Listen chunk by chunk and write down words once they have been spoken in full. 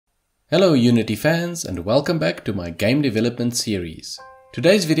Hello Unity fans and welcome back to my game development series.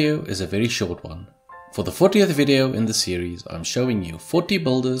 Today's video is a very short one. For the 40th video in the series, I'm showing you 40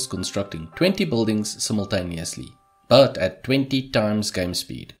 builders constructing 20 buildings simultaneously, but at 20 times game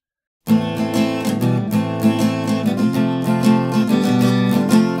speed.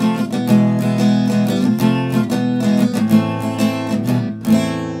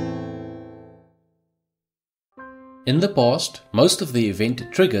 In the past, most of the event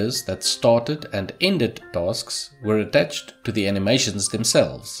triggers that started and ended tasks were attached to the animations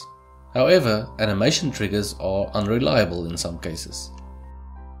themselves. However, animation triggers are unreliable in some cases.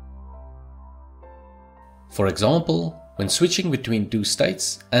 For example, when switching between two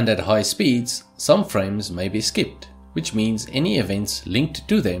states and at high speeds, some frames may be skipped, which means any events linked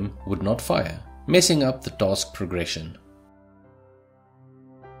to them would not fire, messing up the task progression.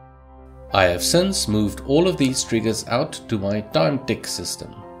 I have since moved all of these triggers out to my time tick system,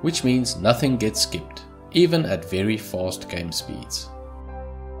 which means nothing gets skipped, even at very fast game speeds.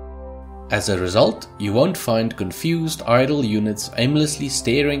 As a result, you won't find confused idle units aimlessly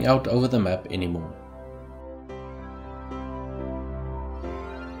staring out over the map anymore.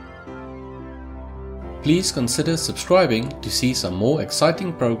 Please consider subscribing to see some more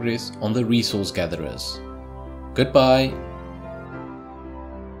exciting progress on the resource gatherers. Goodbye!